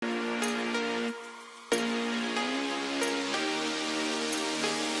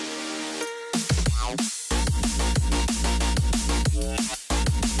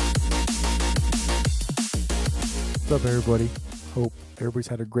What's up, everybody? Hope everybody's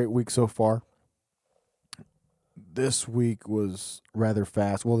had a great week so far. This week was rather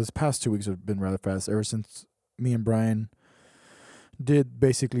fast. Well, this past 2 weeks have been rather fast ever since me and Brian did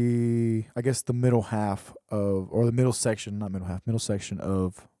basically, I guess, the middle half of, or the middle section, not middle half, middle section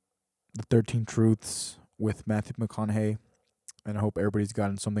of the 13 Truths with Matthew McConaughey. And I hope everybody's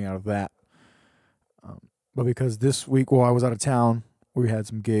gotten something out of that. But because this week, well, I was out of town, we had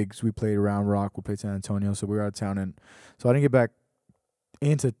some gigs. We played around Rock, we played San Antonio, so we were out of town. And so I didn't get back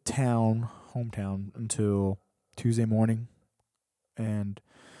into town, hometown, until Tuesday morning. And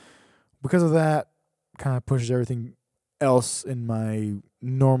because of that, kind of pushes everything else in my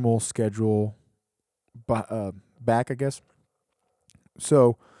normal schedule back, I guess.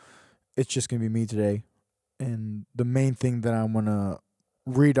 So it's just going to be me today. And the main thing that I'm going to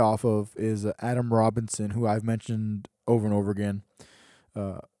read off of is Adam Robinson, who I've mentioned over and over again.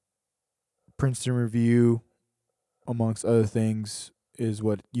 Princeton Review, amongst other things, is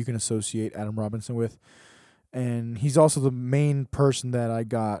what you can associate Adam Robinson with. And he's also the main person that I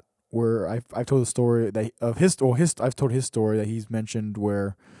got where I've told the story that I've told his story that he's mentioned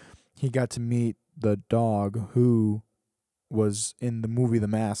where he got to meet the dog who was in the movie The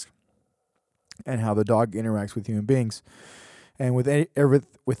Mask, and how the dog interacts with human beings. And with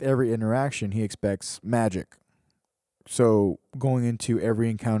every interaction, he expects magic. So going into every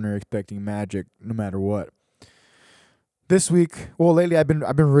encounter expecting magic, no matter what. This week, well, lately I've been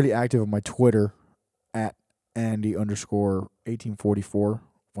really active on my Twitter at Andy_1844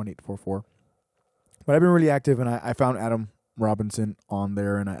 But I've been really active, and I found Adam Robinson on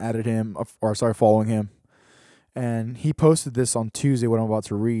there, and I added him, or started following him. And he posted this on Tuesday, what I'm about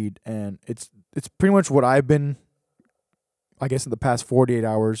to read, and it's pretty much what I've been, I guess, in the past 48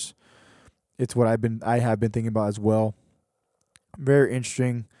 hours. It's what I have been thinking about as well. Very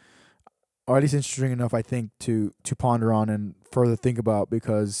interesting, or at least interesting enough, I think, to ponder on and further think about,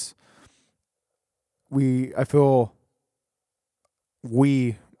 because I feel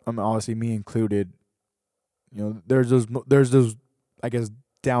obviously me included, there's those, I guess,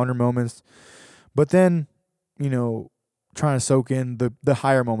 downer moments, but then, trying to soak in the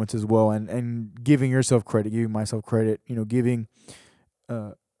higher moments as well, and giving yourself credit, giving myself credit,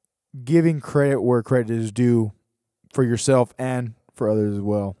 giving credit where credit is due for yourself and for others as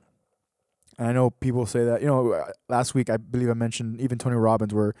well. And I know people say that, last week I believe I mentioned even Tony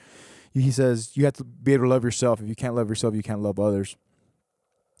Robbins, where he says you have to be able to love yourself. If you can't love yourself, you can't love others.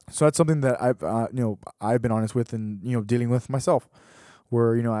 So that's something that I've been honest with, and dealing with myself,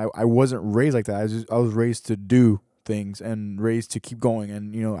 where I wasn't raised like that. I was raised to do things and raised to keep going,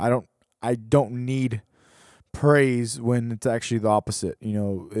 and I don't need praise when it's actually the opposite.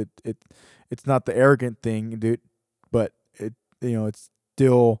 It's not the arrogant thing, dude, but it's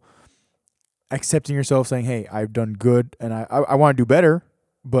still accepting yourself, saying, "Hey, I've done good, and I want to do better."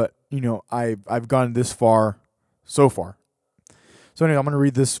 But I've gone this far, so far. So anyway, I'm gonna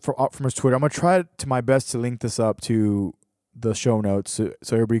read this from his Twitter. I'm gonna try to my best to link this up to the show notes, so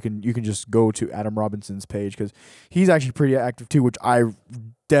everybody you can just go to Adam Robinson's page, because he's actually pretty active too, which I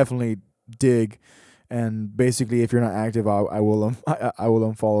definitely dig. And basically, if you're not active, I will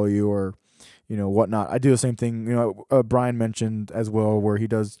unfollow you, or whatnot. I do the same thing. Brian mentioned as well, where he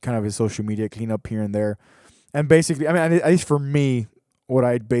does kind of his social media cleanup here and there. And basically, I mean, at least for me, what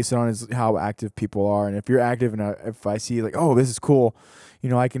I base it on is how active people are. And if you're active, and if I see like, oh, this is cool,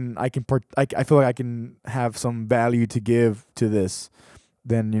 I feel like I can have some value to give to this,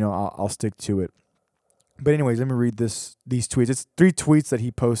 then I'll stick to it. But anyways, let me read these tweets. It's 3 tweets that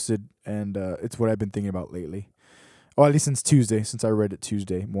he posted, and it's what I've been thinking about lately. Or at least since Tuesday, since I read it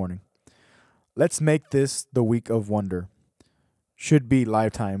Tuesday morning. Let's make this the week of wonder. Should be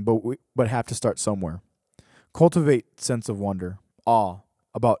lifetime, but have to start somewhere. Cultivate sense of wonder, awe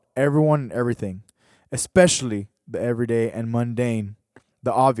about everyone and everything, especially the everyday and mundane,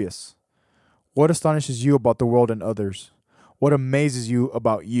 the obvious. What astonishes you about the world and others? What amazes you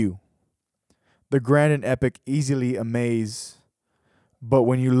about you? The grand and epic easily amaze, but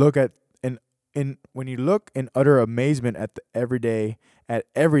when you look in utter amazement at the everyday, at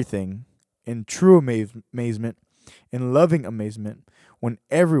everything, in true amazement, in loving amazement, when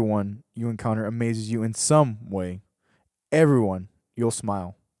everyone you encounter amazes you in some way, everyone, you'll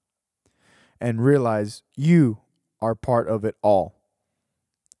smile and realize you are part of it all,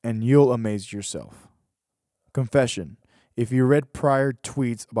 and you'll amaze yourself. Confession. If you read prior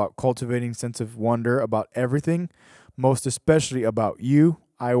tweets about cultivating sense of wonder about everything, most especially about you,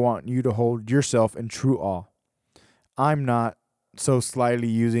 I want you to hold yourself in true awe. I'm not so slyly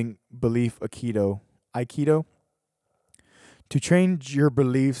using belief Aikido to change your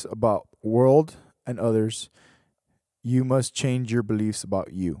beliefs about world and others. you must change your beliefs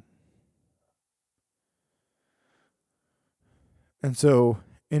about you. And so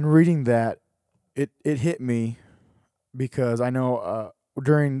in reading that, it hit me because I know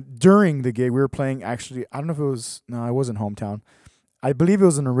during the gig we were playing, actually I don't know if it was, no, it wasn't Hometown. I believe it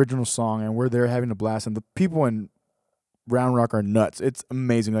was an original song, and we're there having a blast, and the people in Round Rock are nuts. It's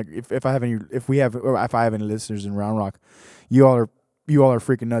amazing. Like if I have any, if I have any listeners in Round Rock, you all are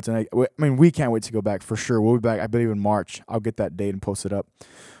freaking nuts. And I mean, we can't wait to go back for sure. We'll be back, I believe, in March. I'll get that date and post it up.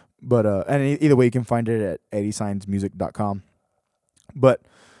 But and either way, you can find it at eddiesignmusic.com. But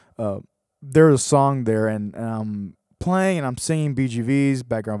there's a song there, and I'm playing and I'm singing BGVs,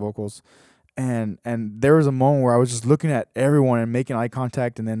 background vocals, and there was a moment where I was just looking at everyone and making eye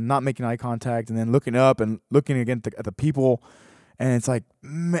contact, and then not making eye contact, and then looking up and looking again at the people, and it's like,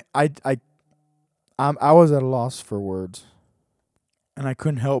 I was at a loss for words, and I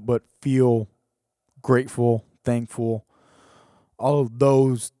couldn't help but feel grateful, thankful, all of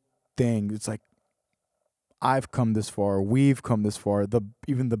those things. It's like, I've come this far, we've come this far,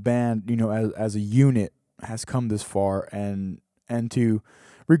 even the band, as a unit has come this far, and to,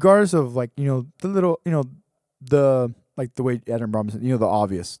 regardless of, like, the little, the, like, the way Adam Robinson, the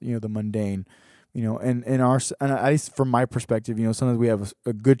obvious, the mundane, and and at least from my perspective, sometimes we have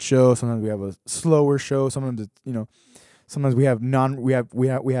a good show, sometimes we have a slower show, sometimes it's, sometimes we have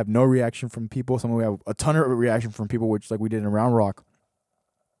we have no reaction from people, sometimes we have a ton of reaction from people, which, like, we did in Round Rock.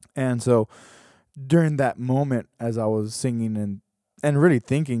 And so during that moment, as I was singing and really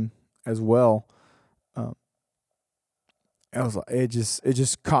thinking as well, I was like, it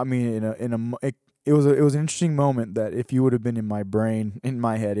just caught me it was an interesting moment, that if you would have been in my brain, in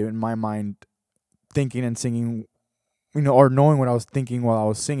my head, in my mind, thinking and singing, or knowing what I was thinking while I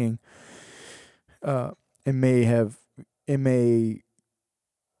was singing, it may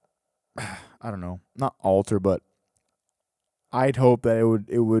I don't know, not alter, but I'd hope that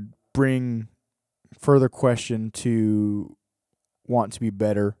it would bring further question to want to be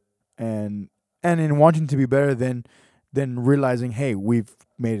better, and in wanting to be better, then realizing, hey, we've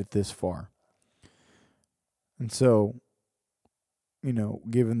made it this far. And so,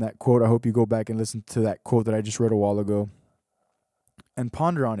 given that quote, I hope you go back and listen to that quote that I just read a while ago and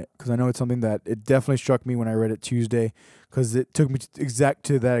ponder on it, because I know it's something that it definitely struck me when I read it Tuesday, because it took me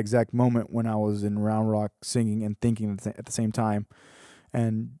to that exact moment when I was in Round Rock singing and thinking at the same time,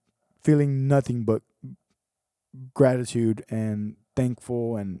 and feeling nothing but gratitude and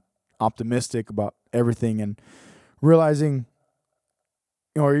thankful and optimistic about everything, and realizing,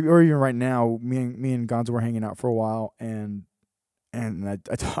 or even right now, me and Gonzo were hanging out for a while, and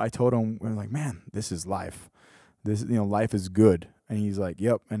I told him, we were like, man, this is life. This, life is good. And he's like,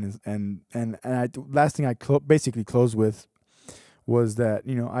 yep. And last thing I basically closed with was that,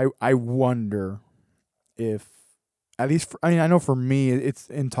 I wonder if, at least I know for me, it's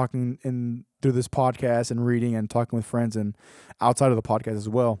in talking in through this podcast and reading and talking with friends and outside of the podcast as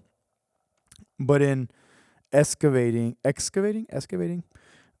well, but in excavating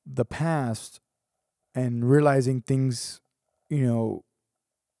the past and realizing things,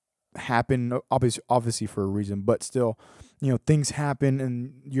 happen, obviously for a reason, but still, things happen,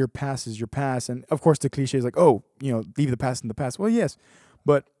 and your past is your past. And of course the cliche is like, oh, leave the past in the past. Well, yes,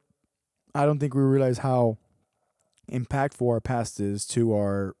 but I don't think we realize how impactful our past is to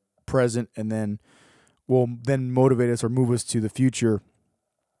our present, and then will then motivate us or move us to the future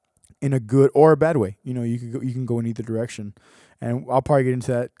in a good or a bad way. You can go in either direction, and I'll probably get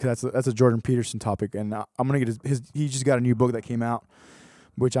into that, because that's a Jordan Peterson topic, and I'm gonna get his. He just got a new book that came out,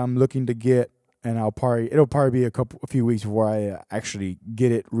 which I'm looking to get, and it'll probably be a few weeks before I actually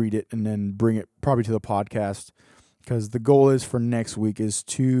get it, read it, and then bring it probably to the podcast, because the goal is for next week is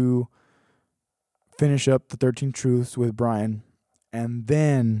to finish up the 13 Truths with Brian, and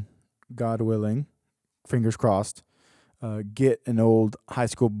then, God willing, fingers crossed, get an old high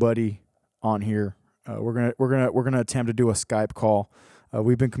school buddy on here. We're gonna attempt to do a Skype call.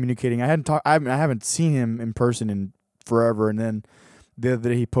 We've been communicating. I haven't seen him in person in forever, and then the other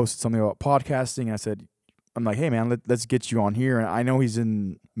day he posted something about podcasting, and I'm like, hey man, let's get you on here. And I know he's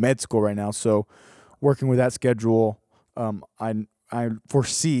in med school right now, so working with that schedule, I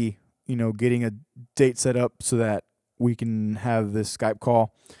foresee, getting a date set up so that we can have this Skype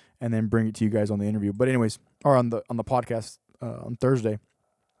call and then bring it to you guys on the interview. But anyways, or on the podcast on Thursday.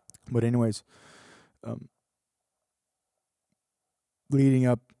 But anyways, leading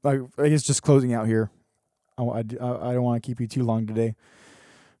up, I guess just closing out here. I don't want to keep you too long today,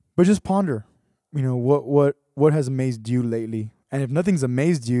 but just ponder, what has amazed you lately, and if nothing's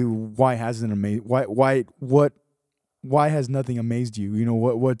amazed you, why hasn't it amazed? What why has nothing amazed you? You know,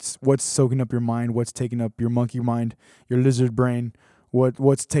 what's soaking up your mind? What's taking up your monkey mind, your lizard brain?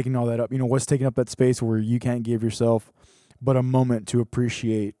 What's taking all that up? You know, what's taking up that space where you can't give yourself but a moment to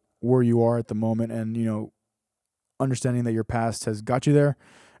appreciate where you are at the moment, and you know, understanding that your past has got you there,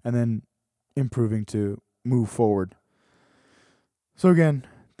 and then improving to move forward. So again,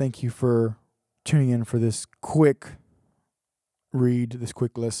 thank you for tuning in for this quick read, this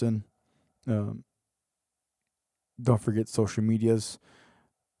quick listen. Um, don't forget social medias.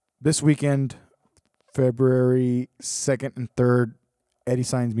 This weekend, February 2nd and 3rd,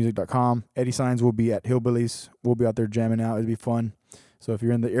 EddieSignsMusic.com. Eddie Signs will be at Hillbillies. We'll be out there jamming out. It'll be fun. So if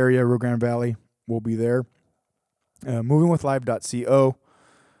you're in the area, Rio Grande Valley, we'll be there. Movingwithlive.co.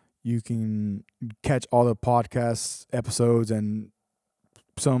 You can catch all the podcast episodes and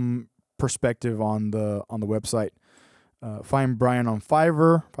some perspective on the website. Find Brian on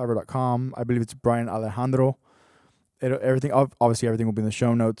Fiverr.com. I believe it's Brian Alejandro. Everything will be in the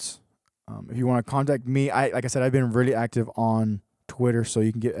show notes. If you want to contact me, like I said, I've been really active on Twitter, so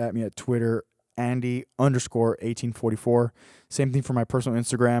you can get at me at Twitter, Andy_1844. Same thing for my personal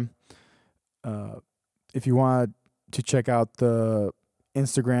Instagram. If you want to check out the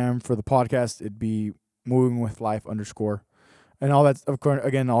Instagram for the podcast, it'd be movingwithlife_. And all that, of course,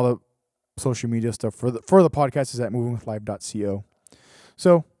 again, all the social media stuff for the podcast is at movingwithlife.co.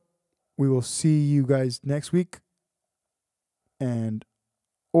 So we will see you guys next week,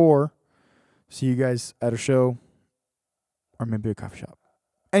 or see you guys at a show or maybe a coffee shop.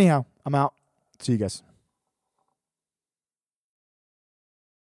 Anyhow, I'm out. See you guys.